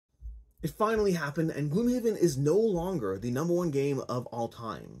It finally happened, and Gloomhaven is no longer the #1 game of all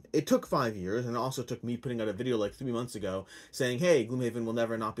time. It took 5 years, and it also took me putting out a video like 3 months ago saying, hey, Gloomhaven will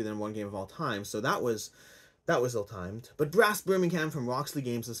never not be the #1 game of all time, so that was ill-timed. But Brass Birmingham from Roxley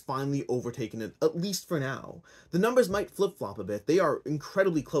Games has finally overtaken it, at least for now. The numbers might flip-flop a bit. They are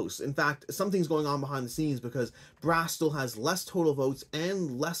incredibly close. In fact, something's going on behind the scenes because Brass still has less total votes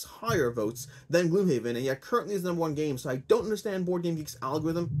and less higher votes than Gloomhaven, and yet currently is the #1 game, so I don't understand Board Game Geek's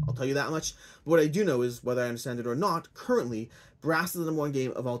algorithm, I'll tell you that much. But what I do know is, whether I understand it or not, currently, Brass is the #1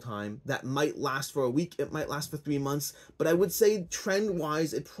 game of all time. That might last for a week, it might last for 3 months, but I would say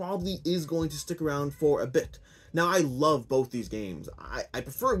trend-wise, it probably is going to stick around for a bit. Now, I love both these games. I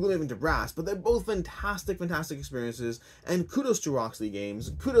prefer Gloomhaven to Brass, but they're both fantastic, fantastic experiences, and kudos to Roxley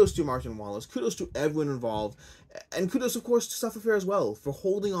Games, kudos to Martin Wallace, kudos to everyone involved, and kudos, of course, to Sufferfair as well, for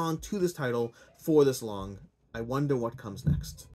holding on to this title for this long. I wonder what comes next.